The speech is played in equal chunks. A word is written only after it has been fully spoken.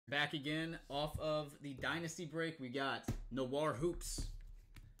Back again off of the Dynasty break. We got Noir Hoops.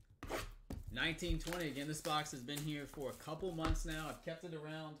 1920. Again, this box has been here for a couple months now. I've kept it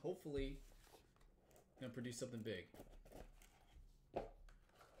around. Hopefully, going to produce something big.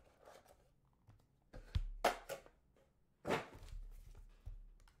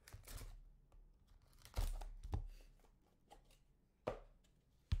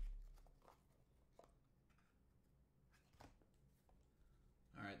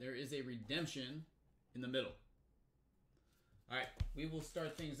 All right, there is a redemption in the middle. All right, we will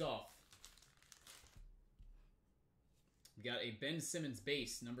start things off. We got a Ben Simmons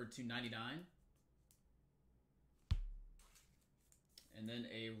base, number 299. And then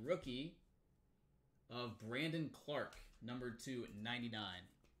a rookie of Brandon Clark, number 299.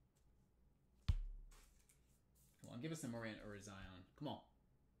 Come on, give us a Morant or a Zion. Come on.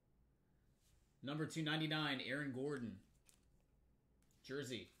 Number 299, Aaron Gordon.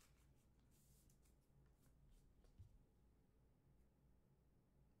 Jersey.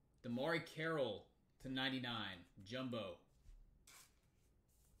 Damari Carroll to 99. Jumbo.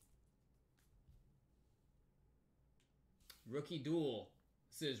 Rookie duel.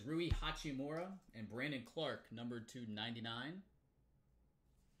 This is Rui Hachimura and Brandon Clark, number 299.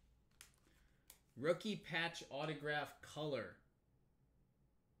 Rookie patch autograph color.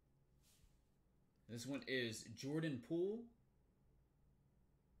 This one is Jordan Poole.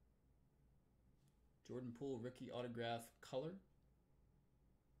 Jordan Poole rookie autograph color.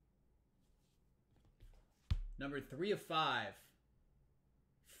 Number 3 of 5.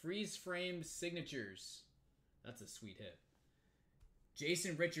 Freeze frame signatures. That's a sweet hit.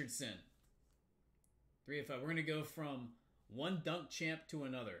 Jason Richardson. 3 of 5. We're going to go from one dunk champ to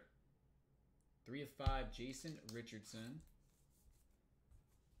another. 3 of 5, Jason Richardson.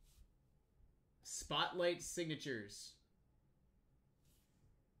 Spotlight signatures.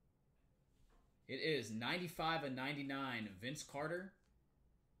 It is 95 of 99, Vince Carter.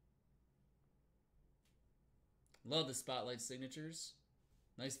 Love the spotlight signatures.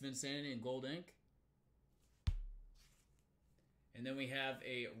 Nice Vinsanity and gold ink. And then we have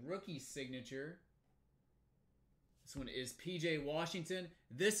a rookie signature. This one is PJ Washington.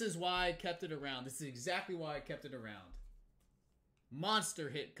 This is why I kept it around. This is exactly why I kept it around. Monster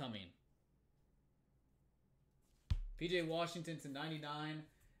hit coming. PJ Washington to 99.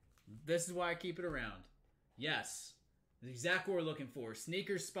 This is why I keep it around. Yes. The exact what we're looking for.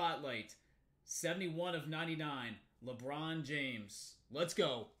 Sneaker Spotlight. 71 of 99. LeBron James. Let's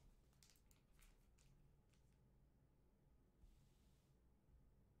go.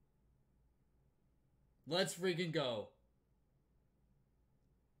 Let's freaking go.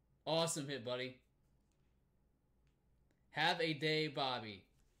 Awesome hit, buddy. Have a day, Bobby.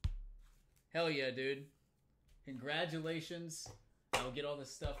 Hell yeah, dude. Congratulations. I will get all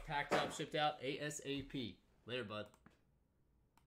this stuff packed up, shipped out ASAP. Later, bud.